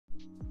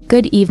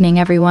Good evening,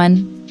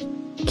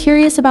 everyone.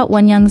 Curious about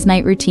Wonyoung's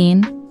night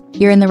routine?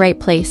 You're in the right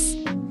place.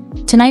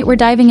 Tonight we're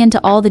diving into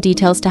all the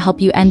details to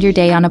help you end your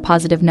day on a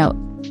positive note.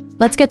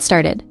 Let's get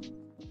started.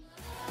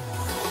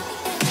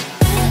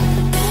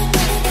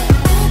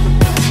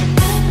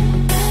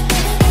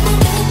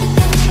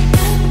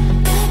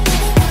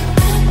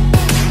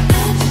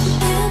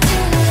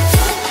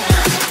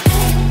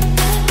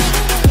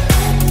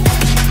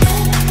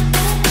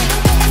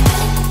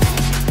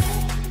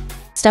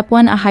 Step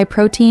 1. A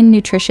high-protein,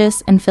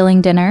 nutritious, and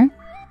filling dinner.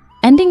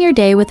 Ending your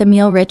day with a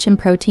meal rich in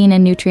protein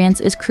and nutrients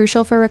is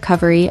crucial for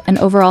recovery and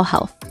overall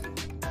health.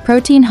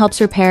 Protein helps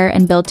repair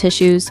and build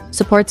tissues,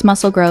 supports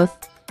muscle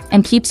growth,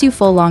 and keeps you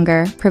full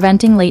longer,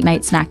 preventing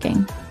late-night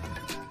snacking.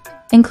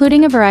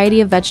 Including a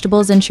variety of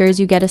vegetables ensures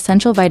you get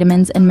essential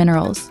vitamins and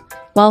minerals,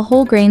 while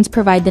whole grains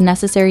provide the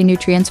necessary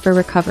nutrients for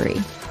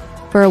recovery.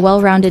 For a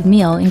well-rounded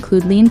meal,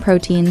 include lean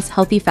proteins,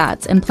 healthy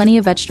fats, and plenty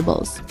of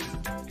vegetables.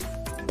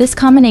 This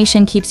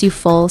combination keeps you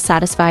full,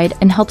 satisfied,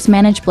 and helps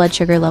manage blood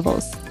sugar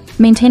levels.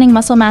 Maintaining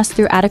muscle mass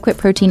through adequate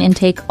protein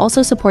intake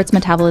also supports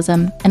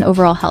metabolism and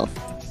overall health.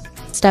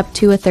 Step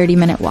 2. A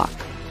 30-minute walk.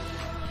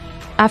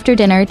 After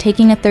dinner,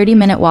 taking a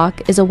 30-minute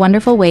walk is a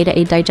wonderful way to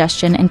aid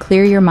digestion and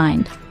clear your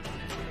mind.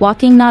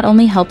 Walking not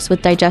only helps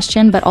with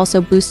digestion but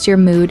also boosts your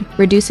mood,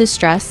 reduces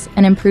stress,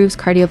 and improves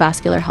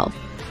cardiovascular health.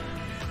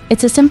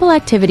 It's a simple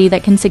activity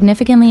that can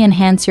significantly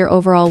enhance your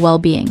overall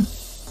well-being.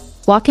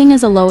 Walking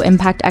is a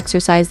low-impact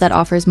exercise that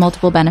offers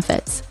multiple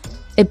benefits.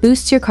 It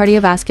boosts your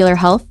cardiovascular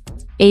health,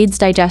 aids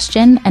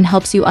digestion, and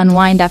helps you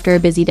unwind after a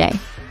busy day.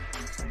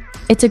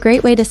 It's a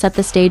great way to set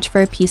the stage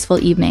for a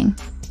peaceful evening.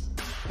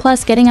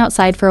 Plus, getting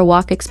outside for a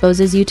walk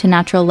exposes you to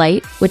natural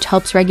light, which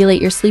helps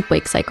regulate your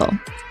sleep-wake cycle.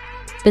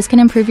 This can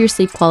improve your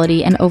sleep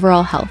quality and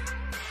overall health.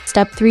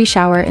 Step 3.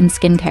 Shower and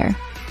skincare.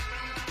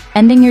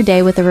 Ending your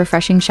day with a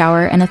refreshing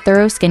shower and a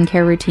thorough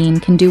skincare routine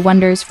can do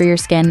wonders for your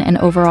skin and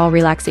overall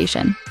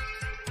relaxation.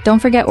 Don't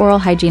forget oral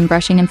hygiene.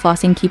 Brushing and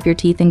flossing keep your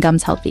teeth and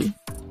gums healthy.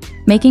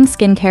 Making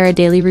skincare a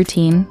daily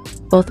routine,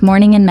 both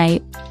morning and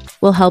night,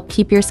 will help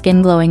keep your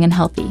skin glowing and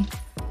healthy.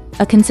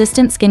 A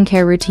consistent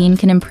skincare routine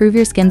can improve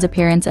your skin's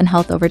appearance and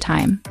health over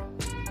time.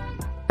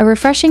 A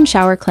refreshing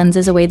shower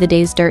cleanses away the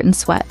day's dirt and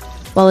sweat,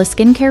 while a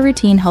skincare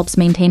routine helps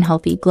maintain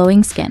healthy,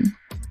 glowing skin.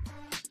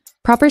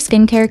 Proper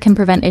skincare can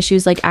prevent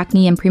issues like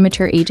acne and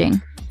premature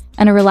aging,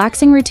 and a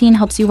relaxing routine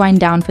helps you wind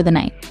down for the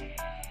night.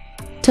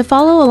 To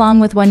follow along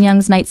with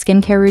Wonyoung's night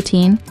skincare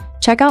routine,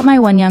 check out my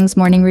Wonyoung's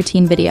morning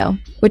routine video,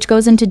 which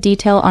goes into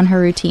detail on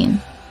her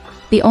routine.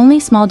 The only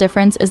small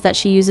difference is that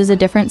she uses a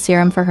different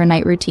serum for her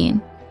night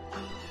routine.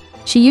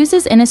 She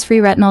uses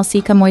Innisfree Retinol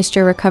Cica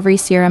Moisture Recovery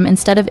Serum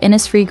instead of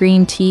Innisfree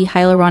Green Tea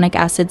Hyaluronic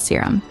Acid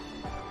Serum.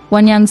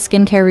 Wonyoung's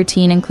skincare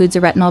routine includes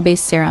a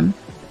retinol-based serum,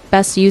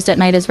 best used at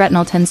night as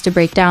retinol tends to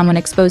break down when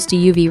exposed to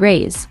UV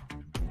rays.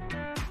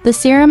 The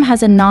serum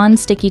has a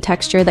non-sticky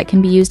texture that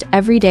can be used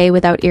every day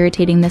without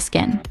irritating the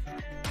skin.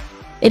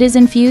 It is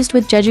infused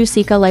with Jeju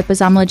Cica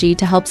Liposomalogy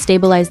to help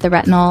stabilize the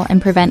retinol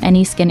and prevent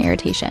any skin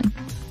irritation.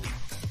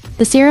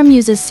 The serum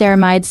uses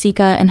ceramide,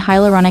 cica, and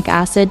hyaluronic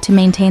acid to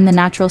maintain the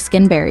natural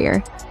skin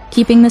barrier,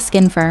 keeping the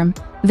skin firm,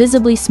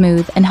 visibly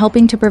smooth, and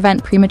helping to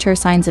prevent premature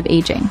signs of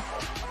aging.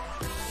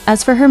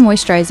 As for her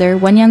moisturizer,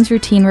 Wonyoung's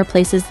routine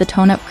replaces the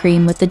tone-up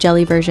cream with the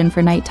jelly version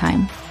for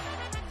nighttime.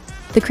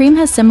 The cream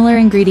has similar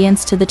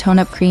ingredients to the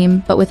tone-up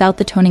cream, but without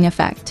the toning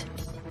effect.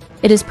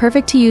 It is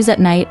perfect to use at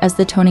night as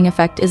the toning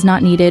effect is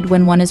not needed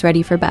when one is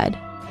ready for bed.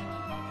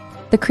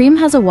 The cream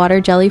has a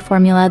water jelly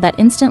formula that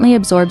instantly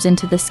absorbs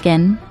into the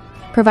skin,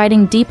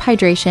 providing deep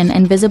hydration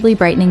and visibly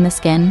brightening the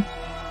skin,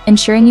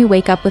 ensuring you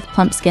wake up with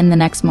plump skin the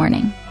next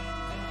morning.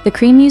 The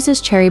cream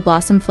uses cherry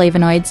blossom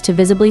flavonoids to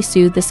visibly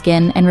soothe the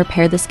skin and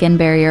repair the skin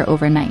barrier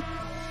overnight.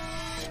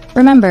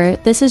 Remember,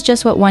 this is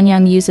just what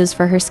Wonyoung uses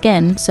for her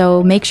skin,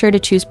 so make sure to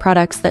choose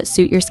products that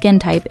suit your skin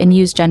type and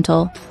use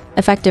gentle,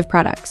 effective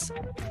products.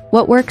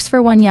 What works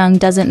for Wonyoung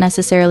doesn't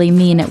necessarily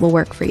mean it will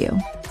work for you.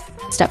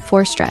 Step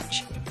 4.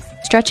 Stretch.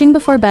 Stretching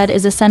before bed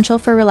is essential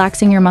for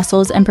relaxing your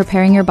muscles and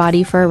preparing your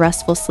body for a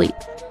restful sleep.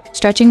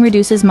 Stretching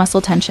reduces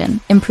muscle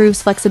tension,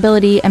 improves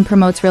flexibility, and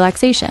promotes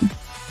relaxation.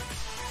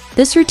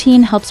 This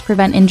routine helps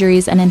prevent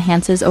injuries and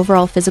enhances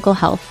overall physical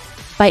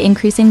health by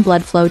increasing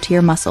blood flow to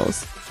your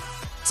muscles.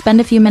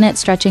 Spend a few minutes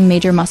stretching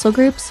major muscle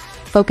groups,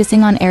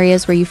 focusing on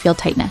areas where you feel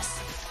tightness.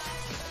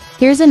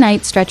 Here's a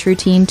night stretch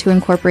routine to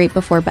incorporate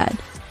before bed.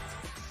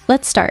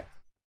 Let's start.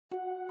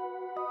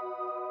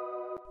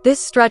 This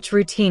stretch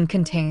routine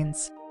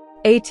contains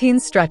 18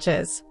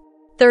 stretches,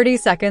 30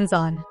 seconds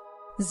on,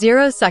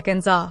 0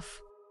 seconds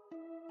off.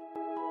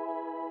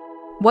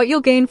 What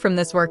you'll gain from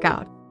this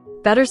workout: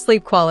 better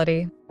sleep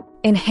quality,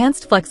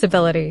 enhanced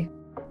flexibility,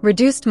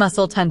 reduced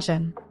muscle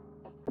tension.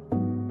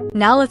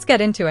 Now let's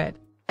get into it.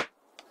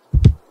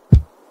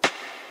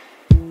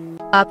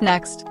 Up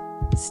next,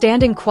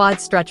 standing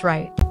quad stretch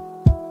right.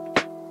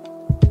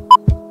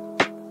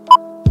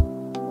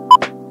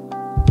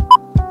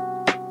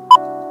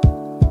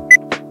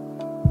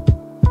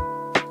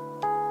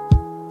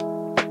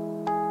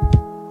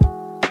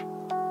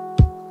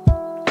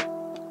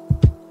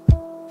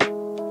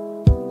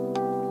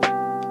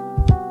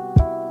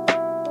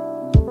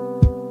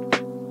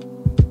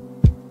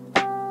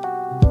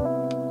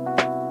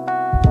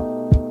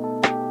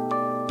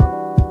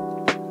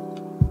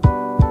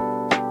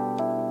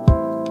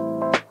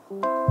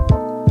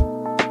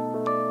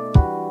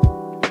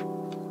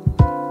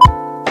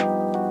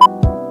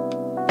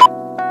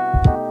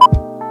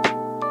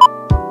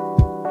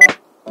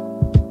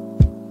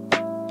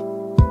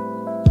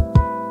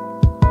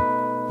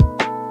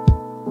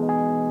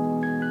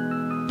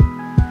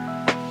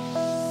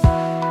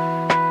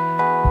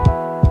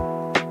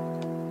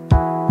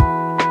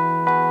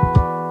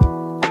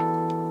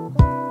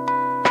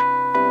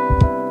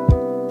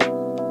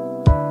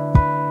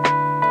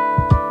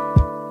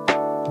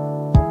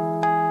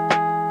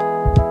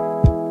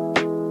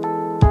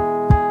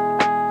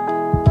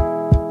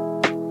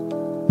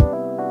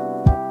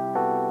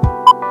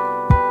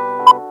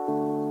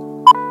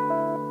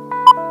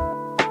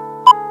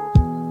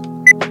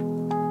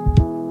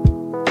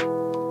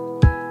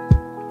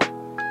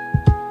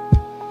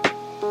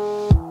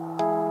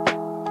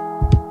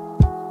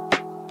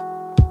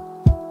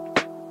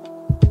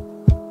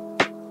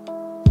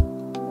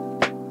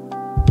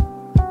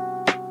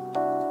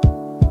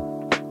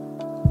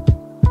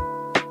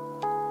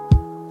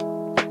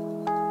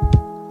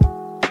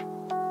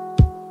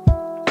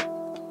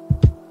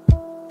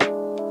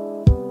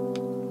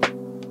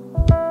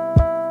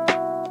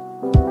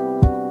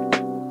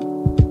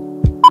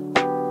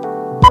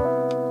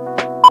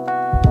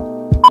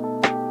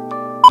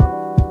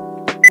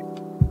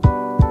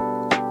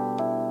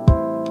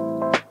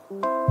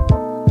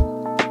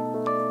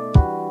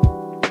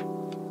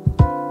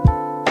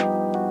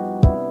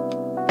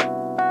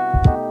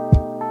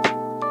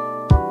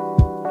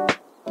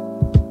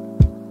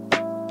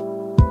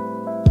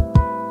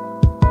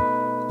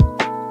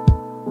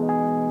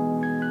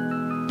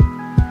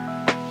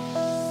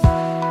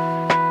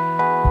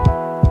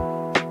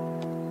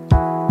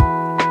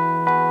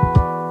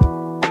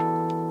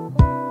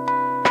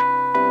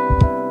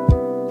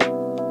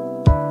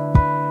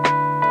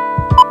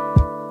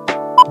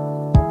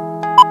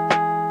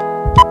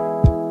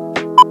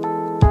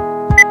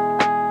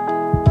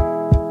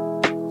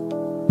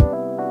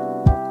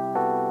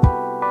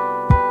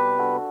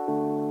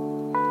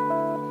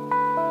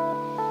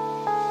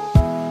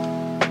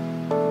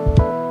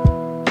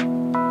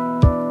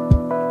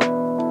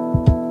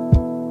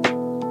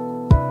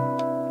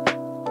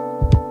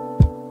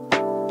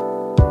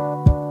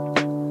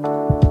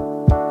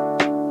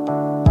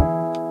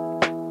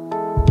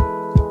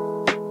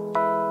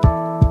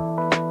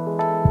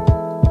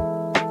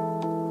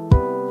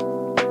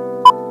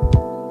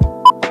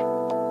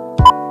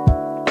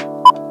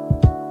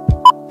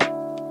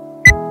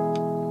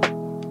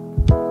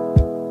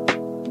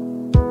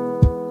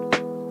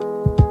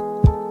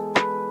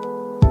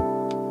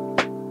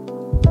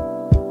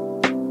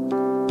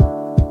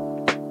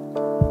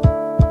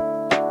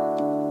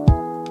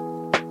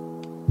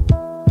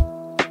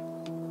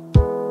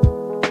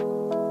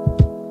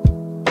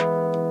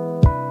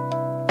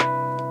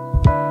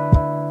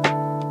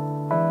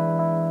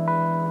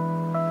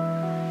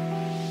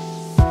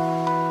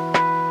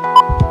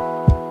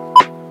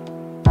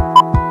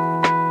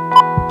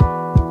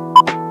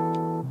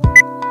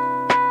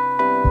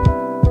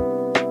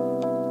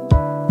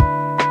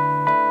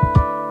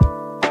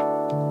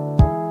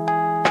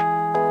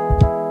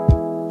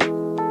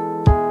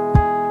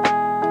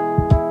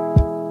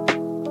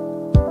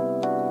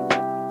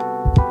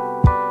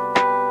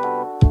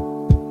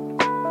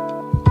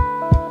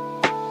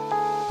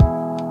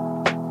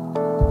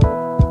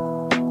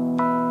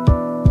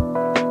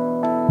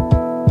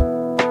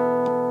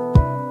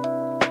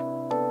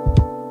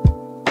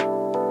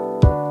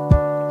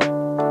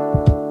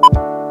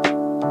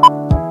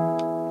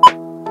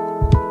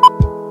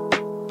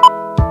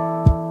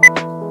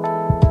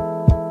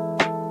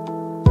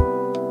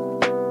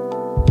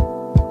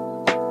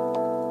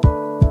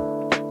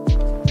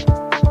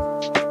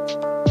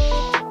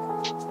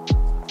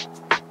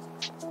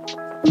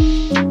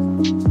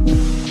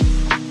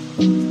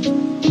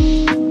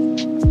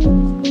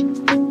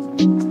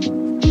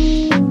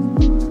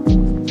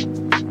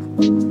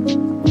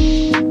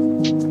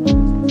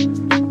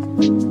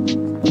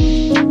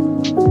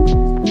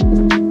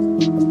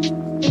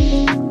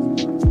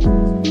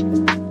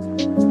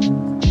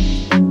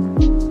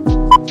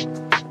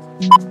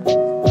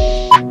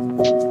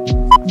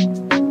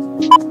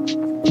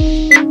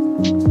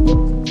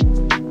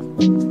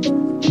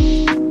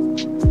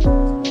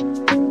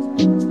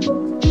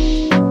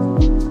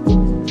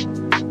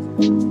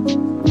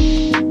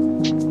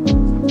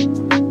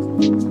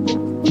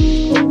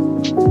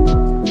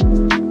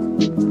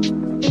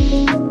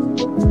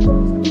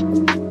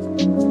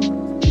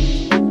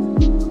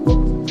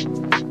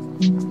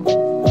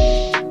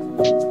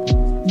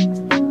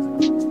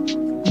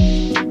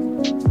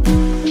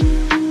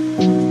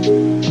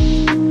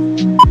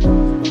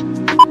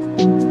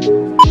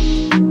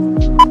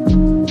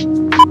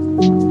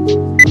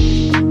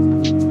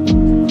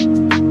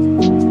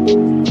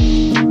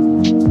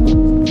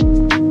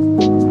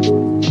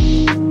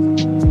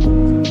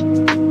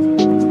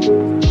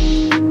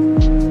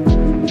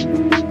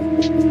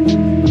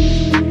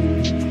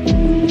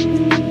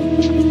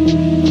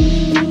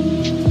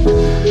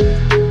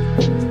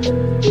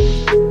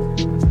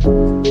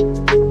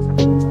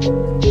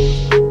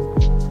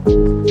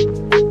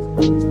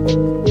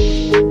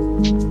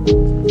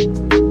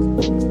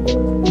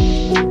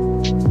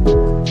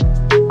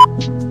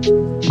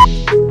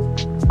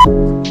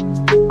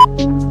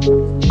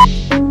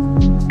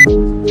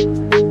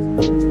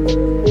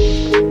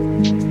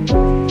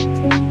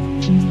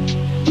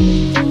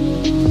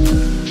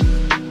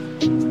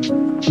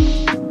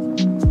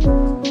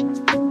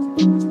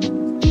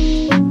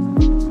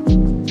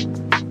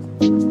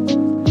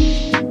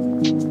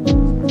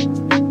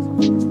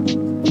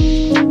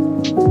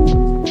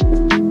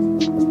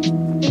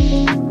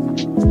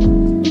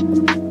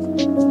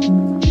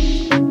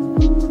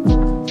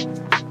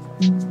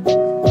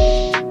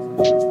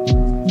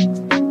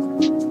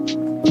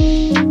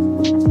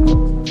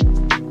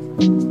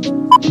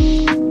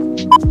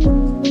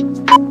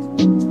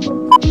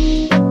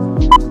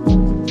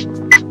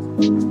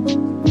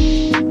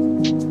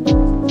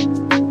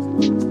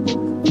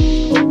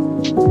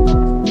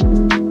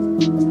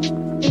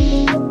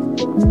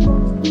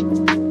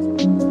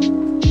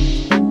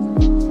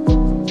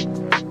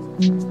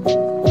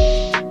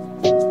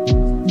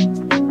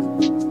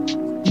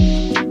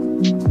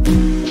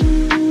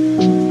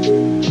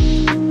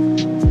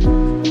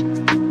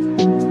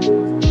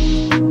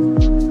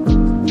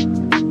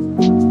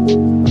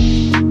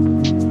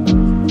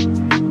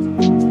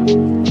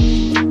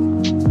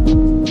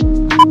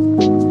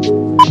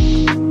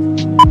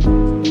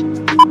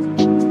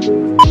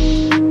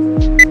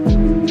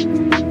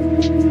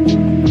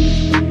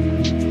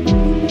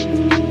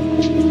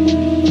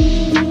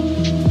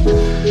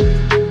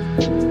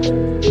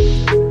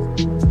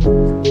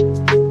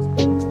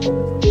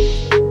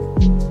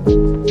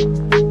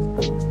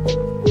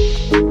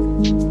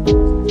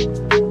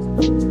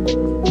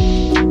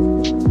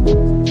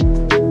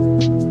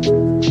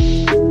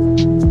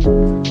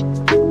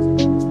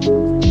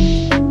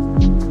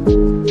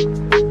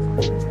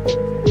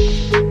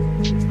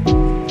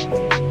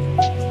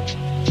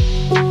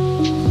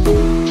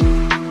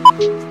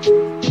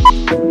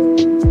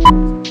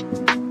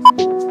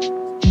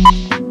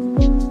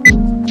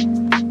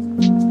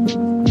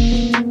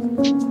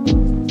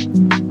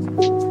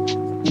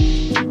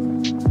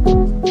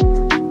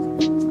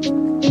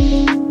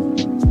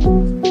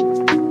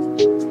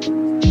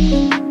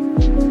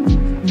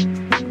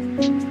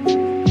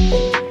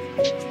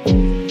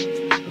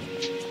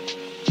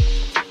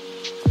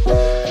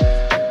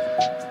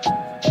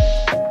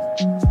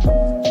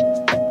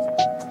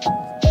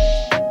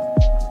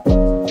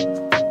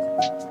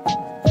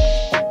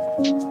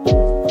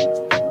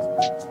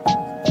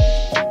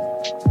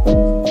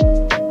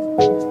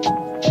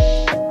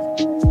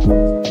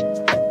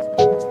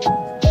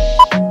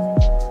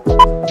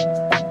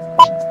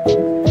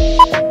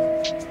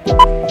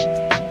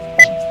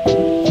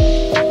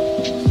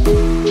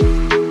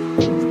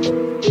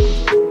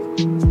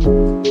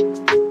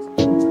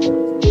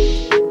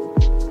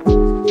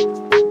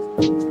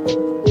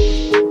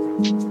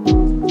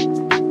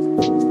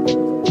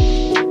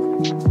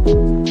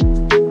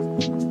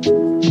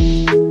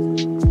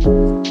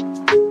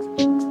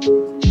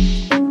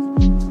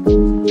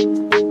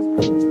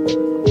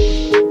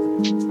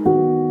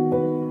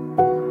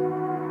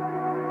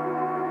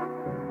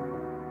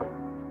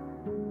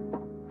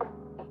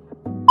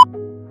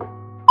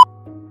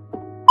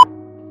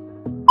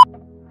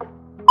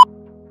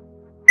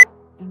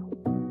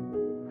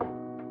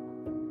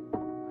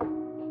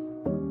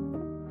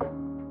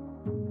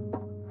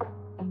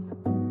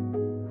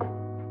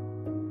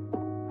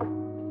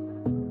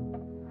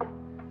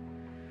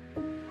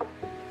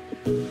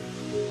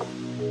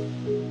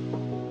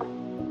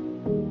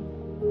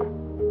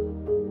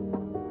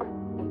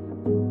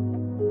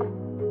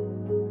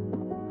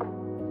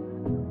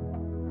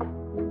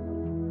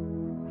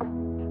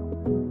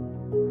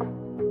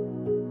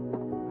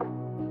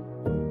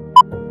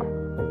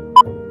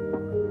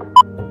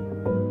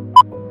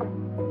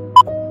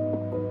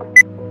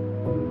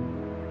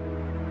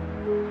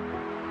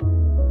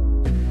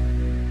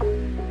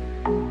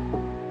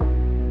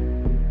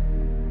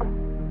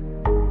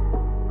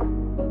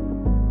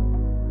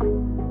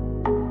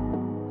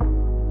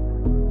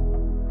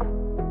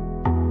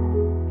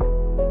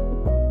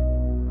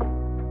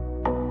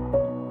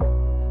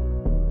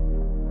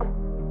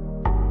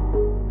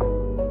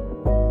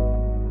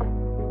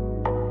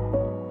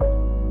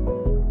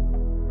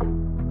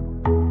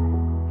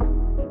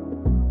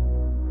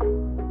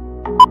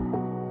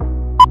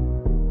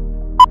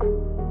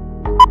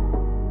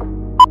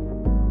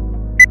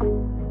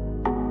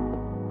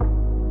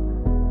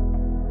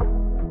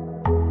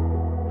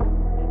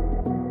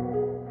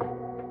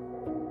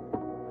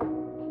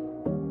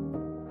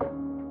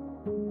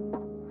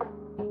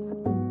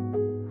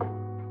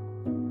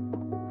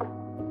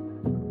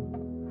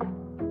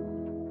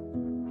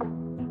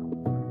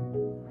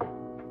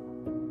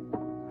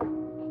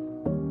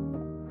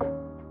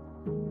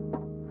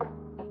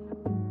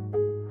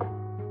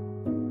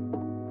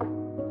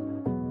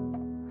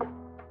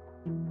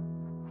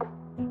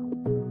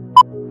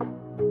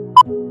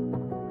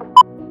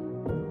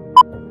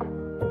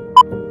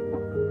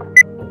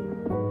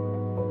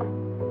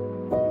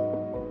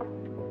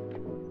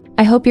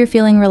 I hope you're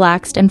feeling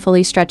relaxed and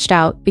fully stretched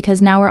out,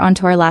 because now we're on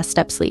to our last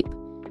step, sleep.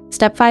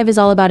 Step 5 is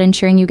all about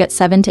ensuring you get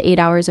 7 to 8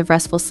 hours of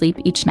restful sleep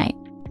each night.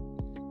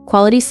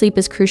 Quality sleep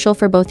is crucial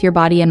for both your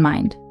body and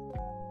mind.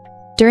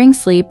 During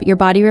sleep, your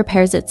body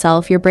repairs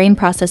itself, your brain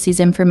processes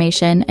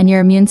information, and your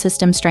immune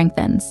system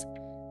strengthens.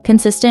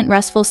 Consistent,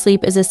 restful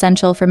sleep is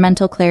essential for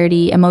mental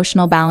clarity,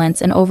 emotional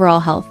balance, and overall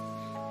health.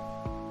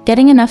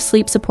 Getting enough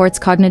sleep supports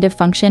cognitive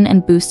function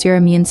and boosts your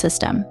immune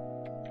system.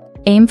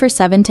 Aim for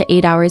 7 to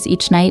 8 hours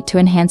each night to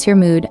enhance your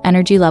mood,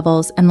 energy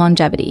levels, and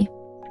longevity.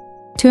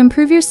 To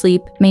improve your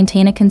sleep,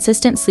 maintain a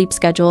consistent sleep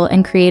schedule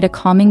and create a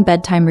calming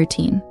bedtime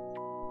routine.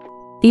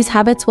 These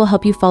habits will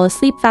help you fall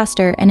asleep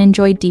faster and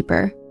enjoy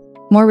deeper,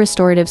 more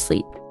restorative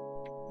sleep.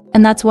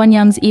 And that's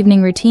Wonyoung's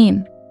evening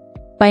routine.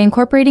 By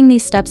incorporating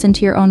these steps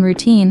into your own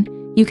routine,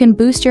 you can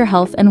boost your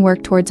health and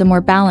work towards a more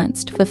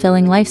balanced,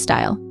 fulfilling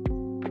lifestyle.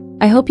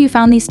 I hope you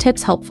found these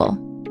tips helpful.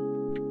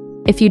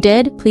 If you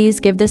did, please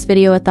give this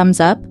video a thumbs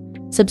up,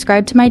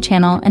 subscribe to my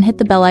channel, and hit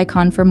the bell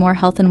icon for more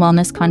health and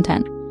wellness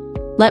content.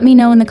 Let me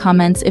know in the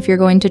comments if you're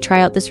going to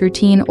try out this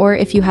routine or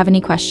if you have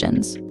any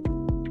questions.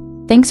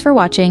 Thanks for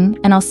watching,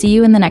 and I'll see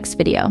you in the next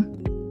video.